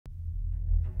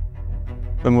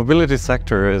The mobility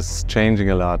sector is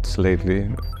changing a lot lately.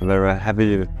 There are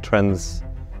heavy trends: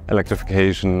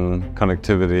 electrification,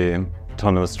 connectivity,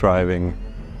 autonomous driving.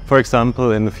 For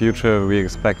example, in the future we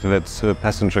expect that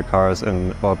passenger cars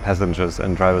or passengers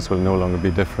and drivers will no longer be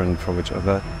different from each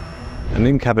other. An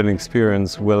in-cabin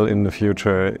experience will in the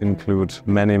future include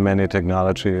many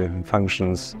technology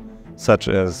functions, such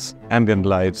as ambient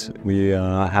light. We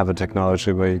have a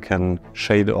technology where you can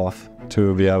shade off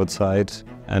to the outside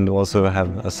and also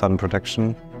have a sun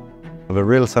protection. The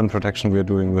real sun protection we're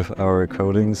doing with our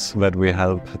coatings, that we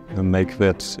help make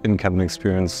that in-cabin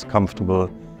experience comfortable,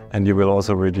 and you will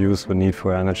also reduce the need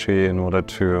for energy in order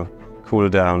to cool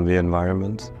down the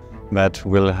environment. That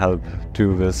will help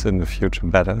do this in the future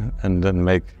better and then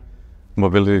make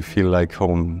mobility feel like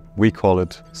home. We call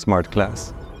it smart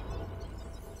glass.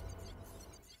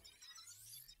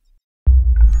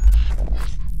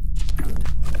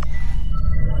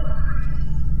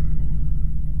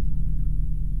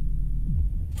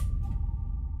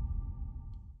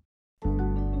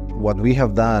 What we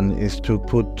have done is to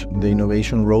put the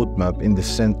innovation roadmap in the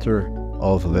center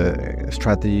of the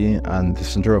strategy and the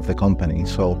center of the company.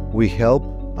 So we help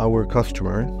our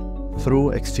customer through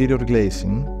exterior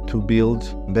glazing to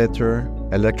build better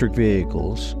electric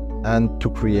vehicles and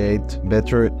to create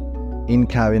better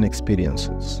in-cabin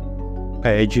experiences.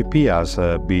 AGP has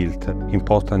built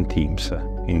important teams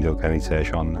in the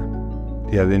organization.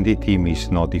 The R&D team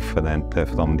is no different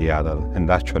from the other,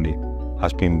 and actually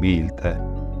has been built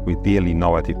with really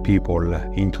innovative people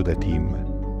into the team.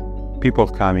 People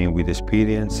coming with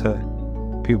experience,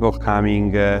 people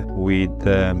coming with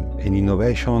an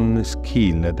innovation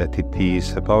skill that it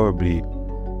is probably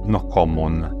not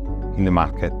common in the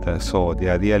market. So they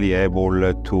are really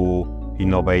able to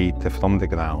innovate from the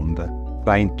ground,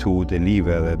 trying to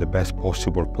deliver the best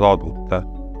possible product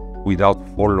without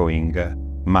following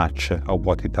much of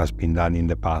what it has been done in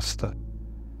the past.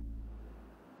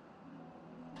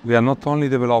 We are not only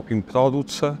developing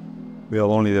products, we are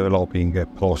only developing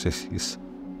processes.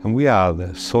 And we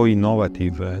are so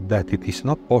innovative that it is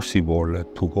not possible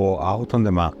to go out on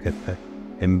the market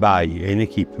and buy any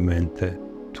equipment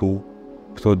to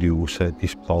produce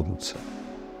these products.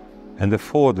 And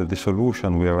therefore, the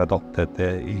solution we have adopted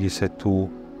is to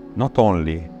not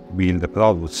only build the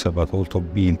products, but also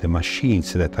build the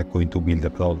machines that are going to build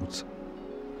the products.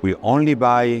 We only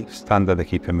buy standard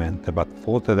equipment, but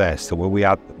for the rest, where we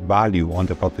add value on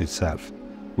the product itself,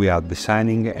 we are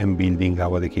designing and building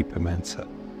our equipments.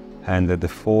 And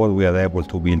therefore, we are able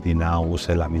to build in-house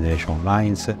lamination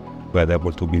lines, we are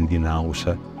able to build in-house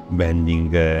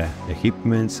bending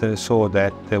equipments, so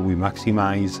that we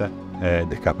maximize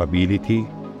the capability,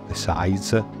 the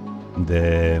size,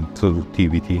 the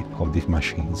productivity of these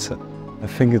machines. I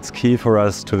think it's key for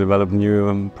us to develop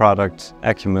new product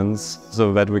acumens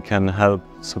so that we can help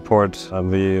support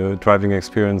the driving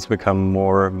experience become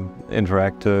more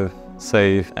interactive,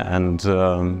 safe, and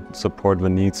support the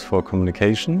needs for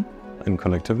communication and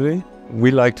connectivity.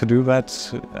 We like to do that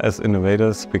as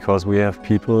innovators because we have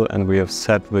people and we have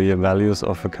set the values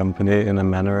of a company in a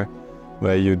manner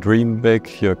where you dream big,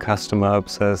 you're customer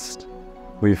obsessed,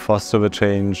 we foster the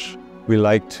change. We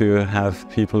like to have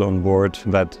people on board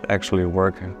that actually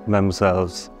work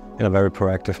themselves in a very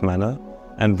proactive manner,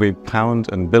 and we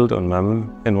pound and build on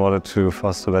them in order to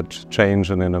foster that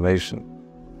change and innovation.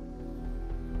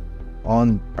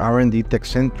 On R&D tech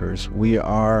centers, we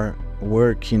are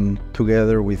working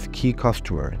together with key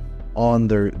customers on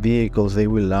their vehicles they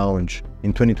will launch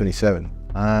in 2027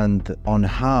 and on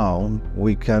how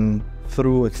we can,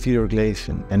 through exterior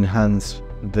glazing, enhance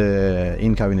the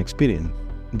in-cabin experience.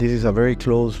 This is a very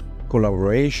close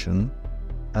collaboration,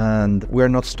 and we are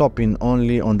not stopping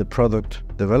only on the product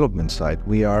development side.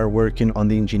 We are working on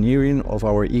the engineering of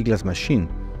our eGLASS machine,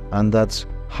 and that's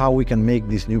how we can make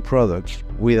these new products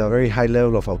with a very high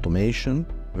level of automation,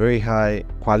 very high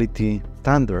quality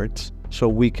standards, so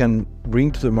we can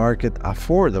bring to the market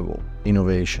affordable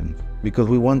innovation, because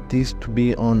we want this to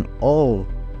be on all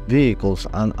vehicles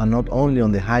and not only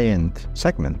on the high-end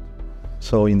segment.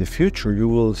 So in the future, you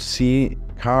will see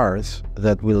cars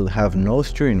that will have no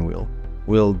steering wheel,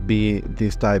 will be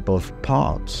this type of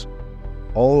pods,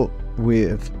 all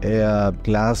with a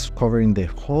glass covering the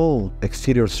whole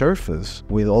exterior surface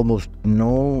with almost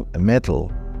no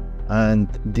metal. And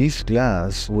this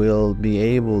glass will be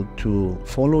able to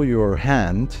follow your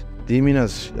hand, dimming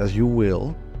as you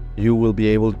will. You will be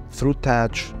able, through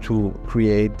touch, to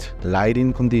create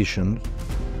lighting conditions.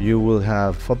 You will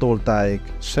have photovoltaic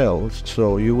cells,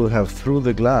 so you will have, through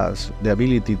the glass, the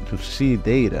ability to see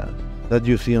data that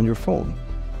you see on your phone.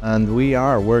 And we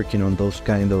are working on those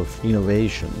kind of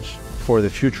innovations for the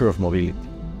future of mobility.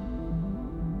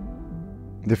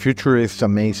 The future is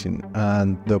amazing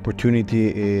and the opportunity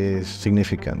is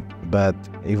significant. But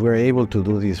if we're able to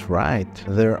do this right,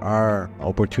 there are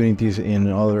opportunities in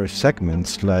other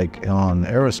segments like on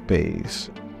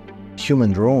aerospace,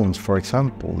 human drones, for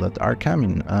example, that are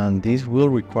coming. And these will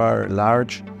require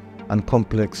large and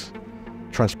complex,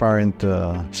 transparent,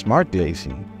 smart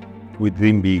glazing. With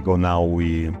Dream Big now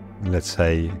we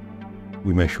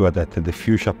make sure that the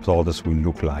future products will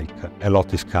look like. A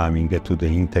lot is coming to the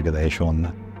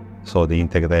integration, so the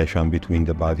integration between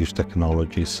the various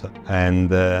technologies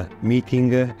and meeting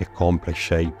the complex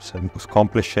shapes, because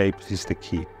complex shapes is the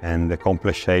key, and the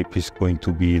complex shape is going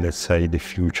to be, let's say, the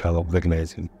future of the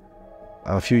glazing.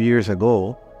 A few years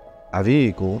ago, a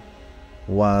vehicle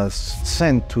was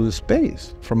sent to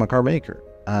space from a car maker,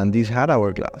 and this had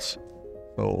our glass.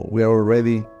 So we are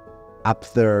already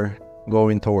up there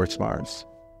going towards Mars.